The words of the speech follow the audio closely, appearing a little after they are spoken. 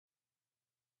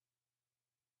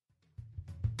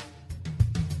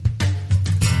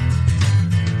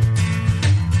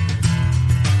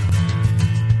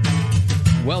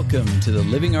Welcome to the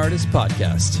Living Artist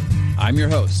Podcast. I'm your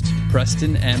host,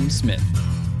 Preston M. Smith.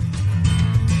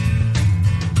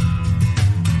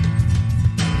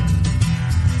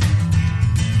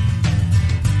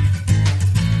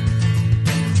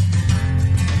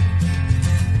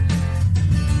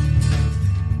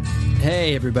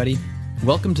 Hey, everybody.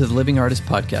 Welcome to the Living Artist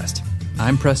Podcast.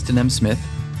 I'm Preston M. Smith,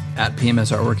 at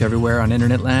PMS Artwork everywhere on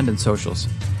internet land and socials.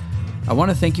 I want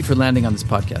to thank you for landing on this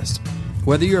podcast.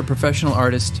 Whether you're a professional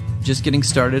artist, just getting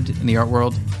started in the art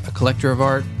world, a collector of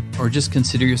art, or just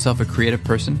consider yourself a creative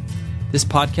person, this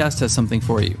podcast has something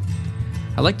for you.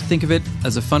 I like to think of it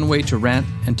as a fun way to rant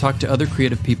and talk to other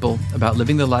creative people about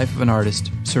living the life of an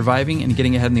artist, surviving and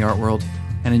getting ahead in the art world,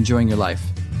 and enjoying your life.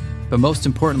 But most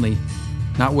importantly,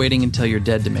 not waiting until you're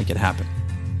dead to make it happen.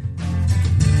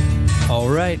 All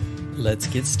right, let's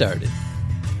get started.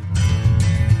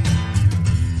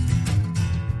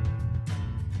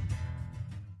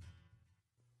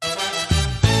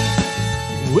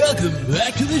 Welcome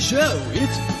back to the show.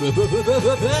 It's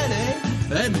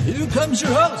Benny, and here comes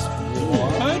your host,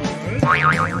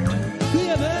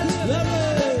 PMS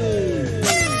Benny.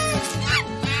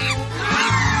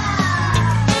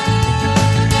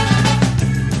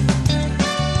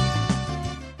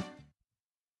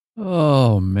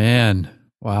 Oh, man.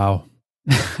 Wow.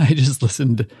 I just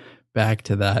listened back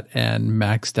to that and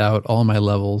maxed out all my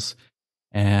levels.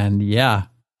 And yeah,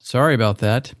 sorry about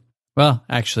that. Well,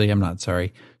 actually, I'm not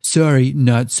sorry. Sorry,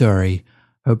 not sorry.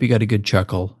 I hope you got a good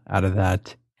chuckle out of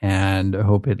that, and I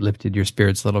hope it lifted your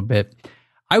spirits a little bit.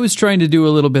 I was trying to do a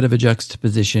little bit of a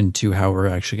juxtaposition to how we're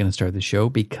actually going to start the show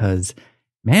because,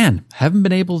 man, I haven't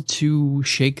been able to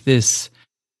shake this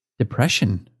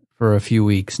depression for a few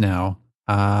weeks now.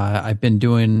 I've been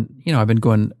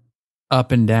going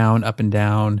up and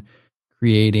down,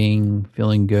 creating,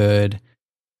 feeling good,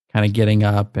 kind of getting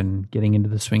up and getting into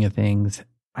the swing of things.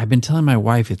 I've been telling my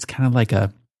wife it's kind of like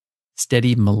a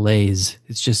steady malaise.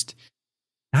 It's just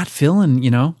not feeling,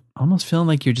 almost feeling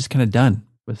like you're just kind of done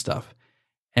with stuff.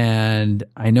 And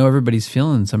I know everybody's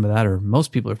feeling some of that, or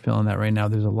most people are feeling that right now.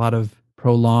 There's a lot of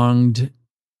prolonged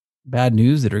bad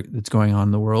news that's going on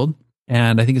in the world.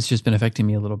 And I think it's just been affecting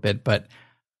me a little bit. But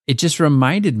it just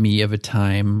reminded me of a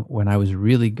time when I was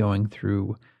really going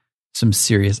through some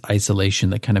serious isolation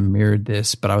that kind of mirrored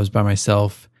this. But I was by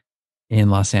myself in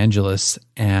Los Angeles,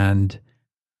 and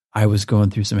I was going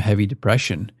through some heavy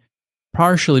depression,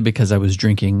 partially because I was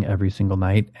drinking every single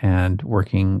night and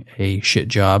working a shit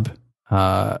job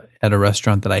at a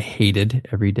restaurant that I hated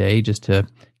every day just to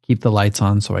keep the lights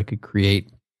on so I could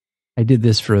create. I did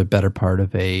this for a better part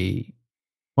of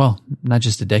not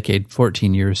just a decade,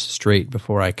 14 years straight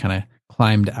before I kind of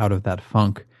climbed out of that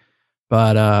funk.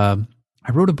 But I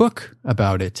wrote a book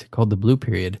about it called The Blue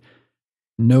Period.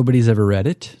 Nobody's ever read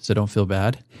it, so don't feel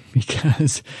bad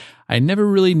because I never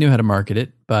really knew how to market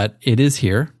it, but it is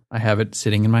here. I have it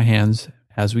sitting in my hands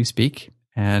as we speak,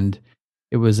 and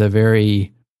it was a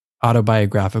very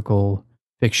autobiographical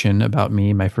fiction about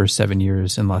me, my first 7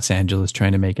 years in Los Angeles,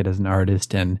 trying to make it as an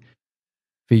artist and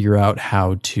figure out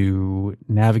how to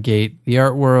navigate the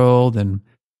art world and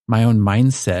my own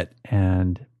mindset.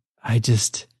 And I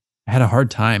had a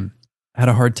hard time. I had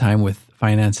a hard time with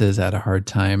finances. I had a hard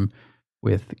time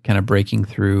with kind of breaking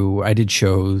through. I did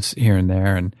shows here and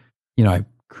there, and I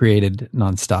created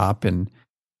nonstop, and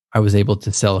I was able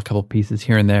to sell a couple pieces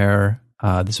here and there.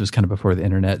 This was kind of before the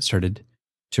internet started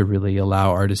to really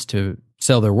allow artists to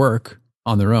sell their work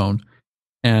on their own.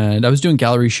 And I was doing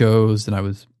gallery shows, and I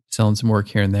was selling some work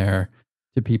here and there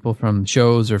to people from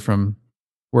shows or from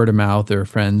word of mouth or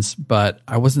friends, but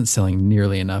I wasn't selling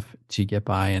nearly enough to get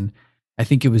by. And I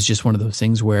think it was just one of those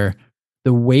things where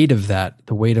the weight of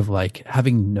like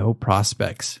having no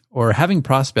prospects, or having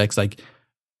prospects, like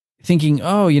thinking,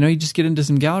 you just get into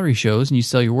some gallery shows and you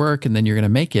sell your work and then you're going to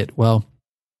make it. Well,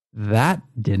 that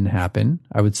didn't happen.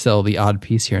 I would sell the odd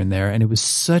piece here and there. And it was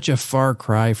such a far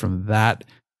cry from that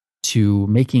to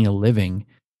making a living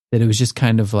that it was just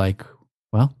kind of like,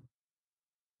 well,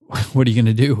 what are you going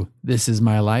to do? This is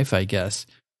my life, I guess.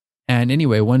 And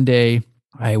anyway, one day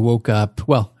I woke up,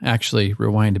 actually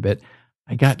rewind a bit.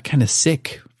 I got kind of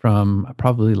sick from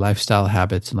probably lifestyle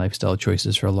habits and lifestyle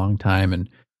choices for a long time. And,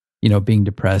 being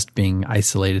depressed, being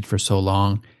isolated for so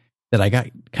long that I got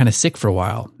kind of sick for a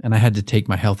while. And I had to take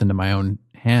my health into my own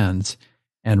hands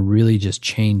and really just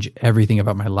change everything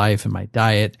about my life and my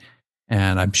diet.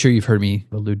 And I'm sure you've heard me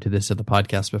allude to this at the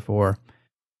podcast before,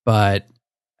 but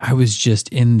I was just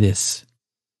in this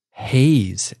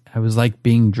haze. I was like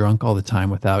being drunk all the time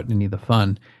without any of the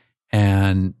fun.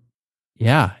 And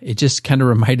yeah, it just kind of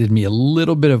reminded me a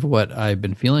little bit of what I've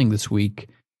been feeling this week.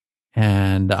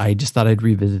 And I just thought I'd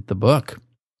revisit the book.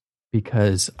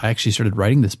 because I actually started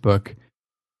writing this book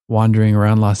wandering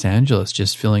around Los Angeles,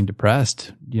 just feeling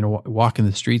depressed, walking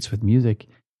the streets with music.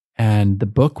 And the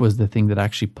book was the thing that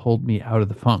actually pulled me out of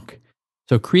the funk.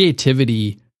 So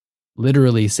creativity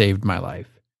literally saved my life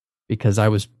because I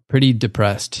was pretty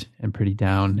depressed and pretty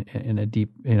down in a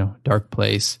deep, dark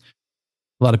place.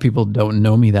 A lot of people don't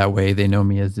know me that way. They know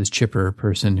me as this chipper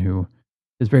person who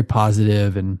is very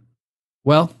positive. And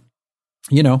well,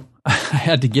 I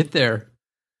had to get there.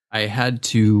 I had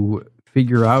to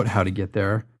figure out how to get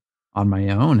there on my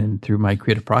own and through my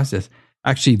creative process.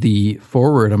 Actually, the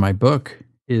foreword of my book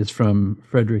is from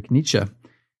Friedrich Nietzsche,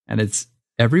 and it's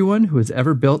everyone who has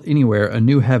ever built anywhere a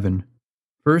new heaven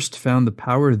first found the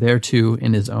power thereto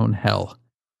in his own hell.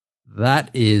 That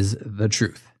is the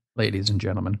truth, ladies and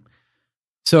gentlemen.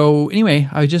 So anyway,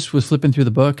 I just was flipping through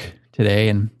the book today,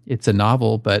 and it's a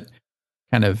novel, but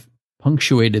kind of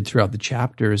punctuated throughout the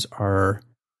chapters are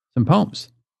some poems.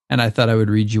 And I thought I would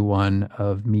read you one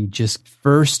of me just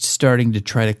first starting to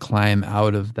try to climb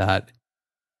out of that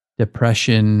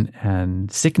depression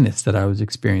and sickness that I was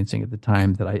experiencing at the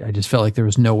time, that I just felt like there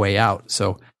was no way out.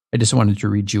 So I just wanted to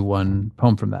read you one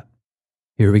poem from that.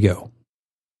 Here we go.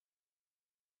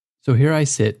 So here I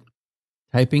sit,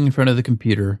 typing in front of the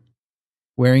computer,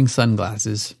 wearing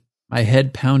sunglasses, my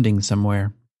head pounding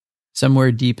somewhere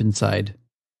deep inside,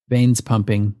 veins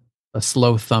pumping, a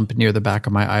slow thump near the back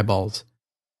of my eyeballs.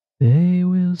 They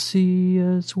will see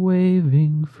us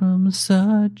waving from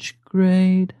such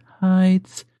great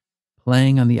heights,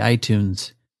 playing on the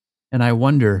iTunes. And I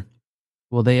wonder,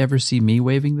 will they ever see me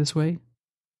waving this way?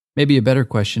 Maybe a better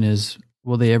question is,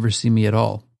 will they ever see me at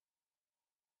all?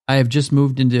 I have just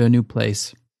moved into a new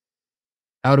place,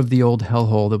 out of the old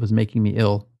hellhole that was making me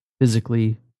ill,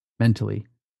 physically, mentally.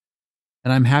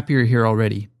 And I'm happier here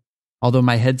already, although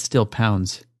my head still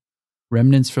pounds.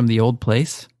 Remnants from the old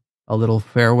place? A little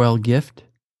farewell gift?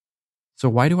 So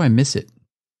why do I miss it?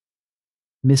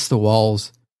 Miss the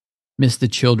walls, miss the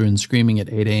children screaming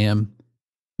at 8 a.m.,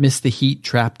 miss the heat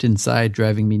trapped inside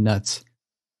driving me nuts.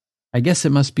 I guess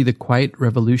it must be the quiet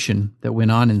revolution that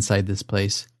went on inside this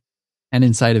place, and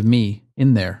inside of me,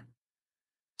 in there.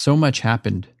 So much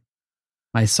happened.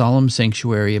 My solemn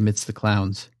sanctuary amidst the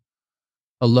clowns.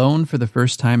 Alone for the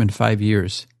first time in 5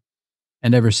 years,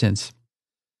 and ever since.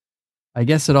 I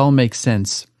guess it all makes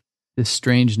sense, this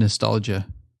strange nostalgia.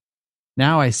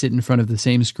 Now I sit in front of the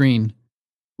same screen,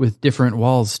 with different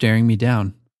walls staring me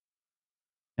down.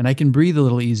 And I can breathe a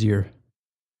little easier,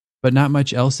 but not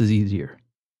much else is easier.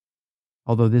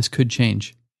 Although this could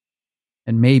change.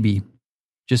 And maybe,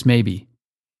 just maybe,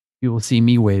 you will see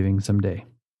me waving someday.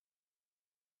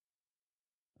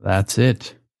 That's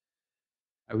it.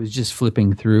 I was just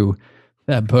flipping through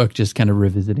that book, just kind of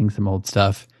revisiting some old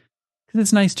stuff. Because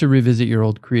it's nice to revisit your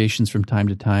old creations from time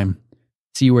to time.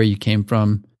 See where you came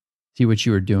from. See what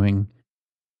you were doing.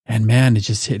 And man,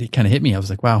 it kind of hit me. I was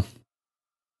like, wow,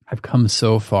 I've come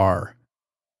so far.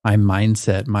 My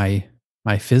mindset,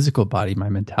 my physical body, my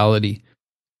mentality,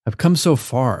 I've come so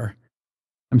far.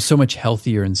 I'm so much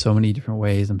healthier in so many different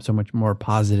ways. I'm so much more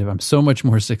positive. I'm so much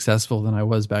more successful than I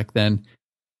was back then.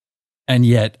 And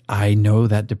yet I know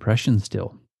that depression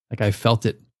still. Like I felt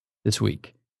it this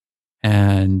week.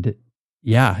 And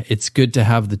yeah, it's good to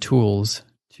have the tools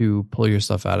to pull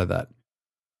yourself out of that.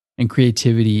 And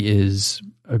creativity is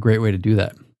a great way to do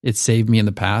that. It saved me in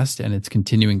the past and it's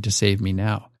continuing to save me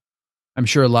now. I'm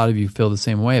sure a lot of you feel the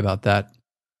same way about that.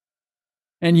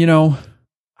 And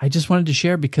I just wanted to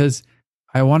share because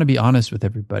I want to be honest with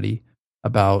everybody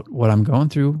about what I'm going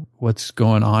through, what's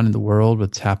going on in the world,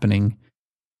 what's happening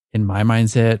in my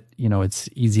mindset. It's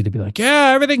easy to be like,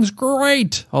 yeah, everything's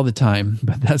great all the time,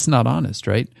 but that's not honest,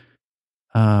 right?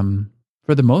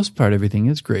 For the most part, everything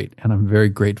is great. And I'm very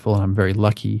grateful and I'm very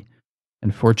lucky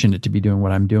and fortunate to be doing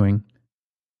what I'm doing.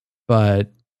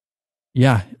 But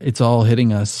yeah, it's all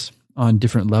hitting us on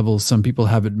different levels. Some people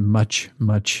have it much,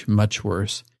 much, much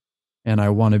worse. And I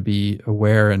want to be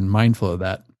aware and mindful of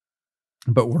that.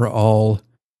 But we're all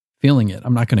feeling it.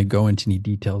 I'm not going to go into any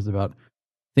details about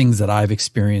things that I've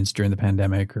experienced during the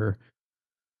pandemic or,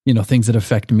 things that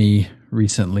affect me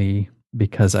recently,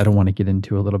 because I don't want to get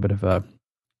into a little bit of a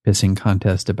pissing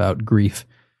contest about grief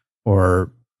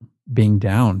or being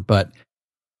down. But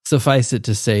suffice it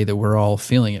to say that we're all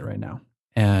feeling it right now.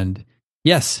 And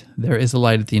yes, there is a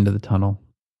light at the end of the tunnel.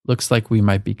 Looks like we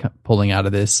might be pulling out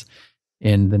of this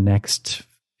in the next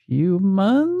few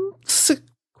months? ?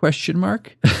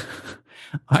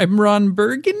 I'm Ron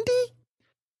Burgundy.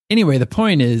 Anyway, the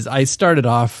point is I started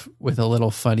off with a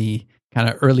little funny kind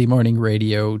of early morning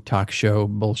radio talk show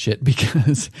bullshit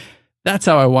because that's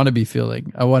how I want to be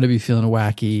feeling. I want to be feeling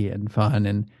wacky and fun.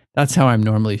 And That's how I'm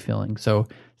normally feeling. So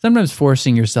sometimes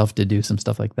forcing yourself to do some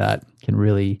stuff like that can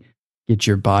really get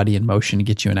your body in motion and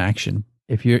get you in action.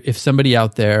 If somebody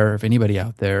out there, if anybody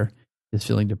out there is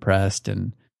feeling depressed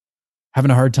and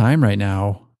having a hard time right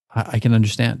now, I can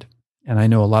understand. And I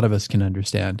know a lot of us can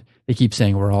understand. They keep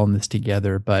saying we're all in this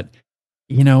together, but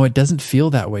it doesn't feel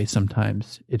that way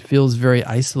sometimes. It feels very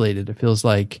isolated. It feels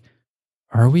like,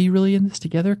 are we really in this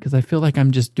together? Because I feel like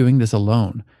I'm just doing this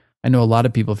alone. I know a lot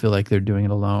of people feel like they're doing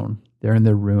it alone. They're in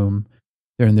their room,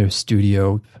 they're in their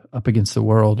studio, up against the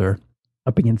world or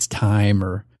up against time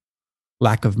or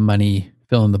lack of money,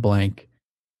 fill in the blank.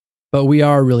 But we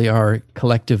really are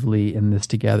collectively in this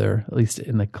together, at least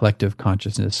in the collective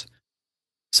consciousness.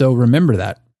 So remember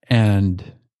that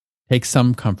and take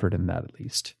some comfort in that at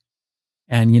least.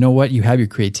 And you know what? You have your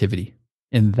creativity.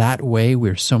 In that way,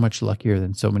 we're so much luckier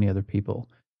than so many other people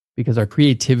because our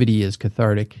creativity is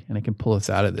cathartic and it can pull us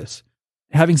out of this.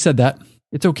 Having said that,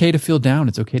 it's okay to feel down.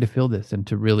 It's okay to feel this and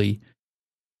to really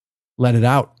let it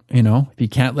out. If you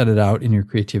can't let it out in your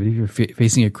creativity, if you're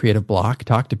facing a creative block,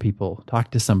 talk to people,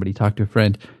 talk to somebody, talk to a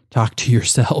friend, talk to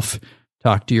yourself,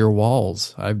 talk to your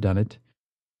walls. I've done it.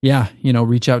 Yeah,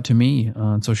 reach out to me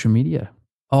on social media.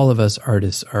 All of us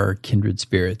artists are kindred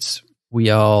spirits. We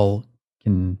all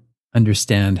can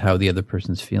understand how the other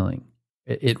person's feeling.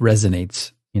 It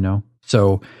resonates,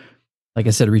 So, like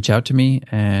I said, reach out to me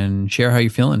and share how you're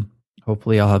feeling.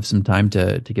 Hopefully I'll have some time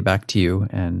to get back to you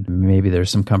and maybe there's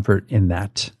some comfort in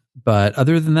that. But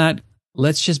other than that,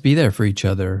 let's just be there for each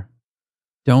other.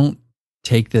 Don't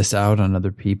take this out on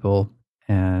other people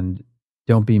and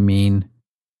don't be mean.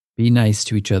 Be nice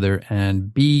to each other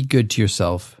and be good to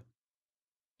yourself.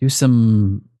 Do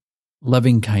some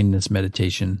loving kindness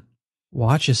meditation.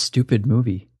 Watch a stupid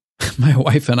movie. My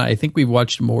wife and I think we've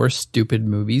watched more stupid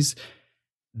movies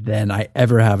than I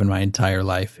ever have in my entire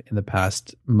life in the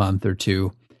past month or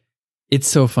two. It's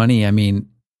so funny. I mean,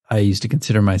 I used to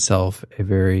consider myself a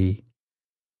very,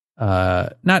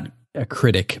 not a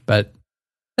critic, but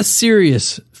a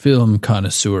serious film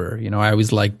connoisseur. I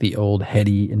always liked the old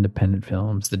heady independent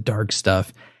films, the dark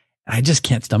stuff. I just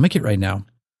can't stomach it right now.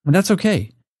 And that's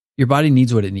okay. Your body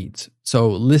needs what it needs. So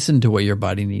listen to what your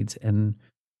body needs and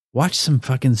watch some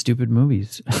fucking stupid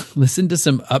movies. Listen to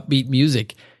some upbeat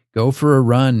music. Go for a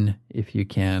run if you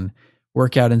can.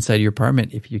 Work out inside your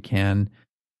apartment if you can.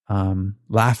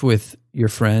 Laugh with your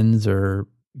friends, or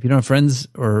if you don't have friends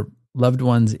or loved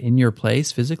ones in your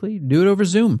place physically, do it over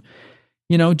Zoom.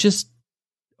 Just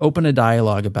open a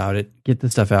dialogue about it. Get the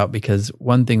stuff out, because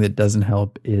one thing that doesn't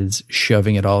help is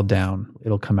shoving it all down.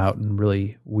 It'll come out in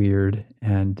really weird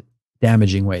and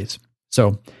damaging ways.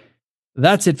 So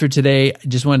that's it for today. I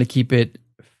just wanted to keep it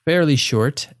fairly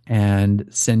short and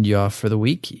send you off for the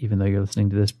week, even though you're listening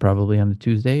to this probably on a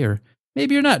Tuesday, or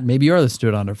maybe you're not. Maybe you are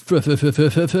listening to it on a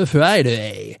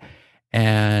Friday.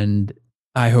 And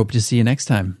I hope to see you next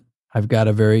time. I've got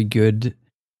a very good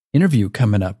interview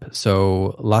coming up,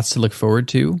 so lots to look forward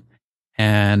to.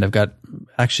 And I've got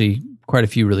actually quite a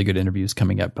few really good interviews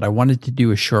coming up, but I wanted to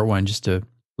do a short one just to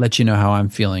let you know how I'm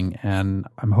feeling. And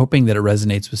I'm hoping that it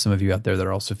resonates with some of you out there that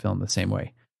are also feeling the same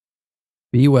way.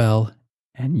 Be well.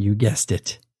 And you guessed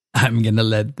it, I'm going to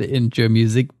let the intro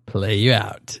music play you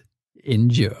out.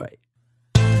 Enjoy.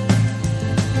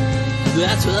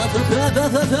 That's all for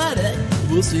Friday.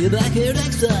 We'll see you back here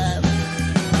next time.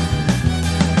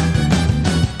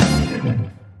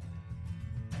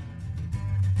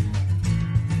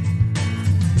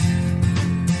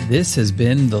 This has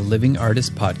been the Living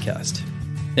Artist Podcast.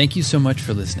 Thank you so much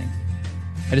for listening.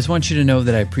 I just want you to know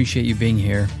that I appreciate you being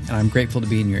here, and I'm grateful to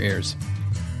be in your ears.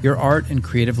 Your art and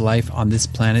creative life on this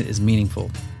planet is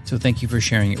meaningful, so thank you for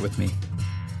sharing it with me.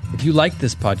 If you like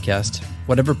this podcast,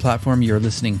 whatever platform you're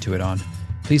listening to it on,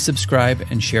 please subscribe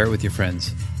and share it with your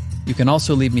friends. You can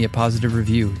also leave me a positive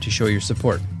review to show your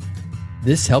support.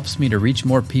 This helps me to reach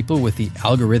more people with the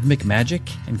algorithmic magic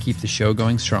and keep the show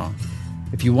going strong.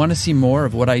 If you want to see more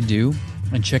of what I do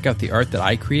and check out the art that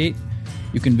I create,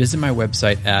 you can visit my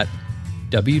website at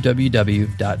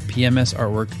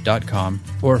www.pmsartwork.com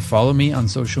or follow me on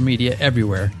social media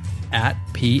everywhere at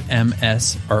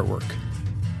PMS Artwork.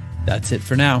 That's it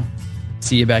for now.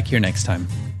 See you back here next time.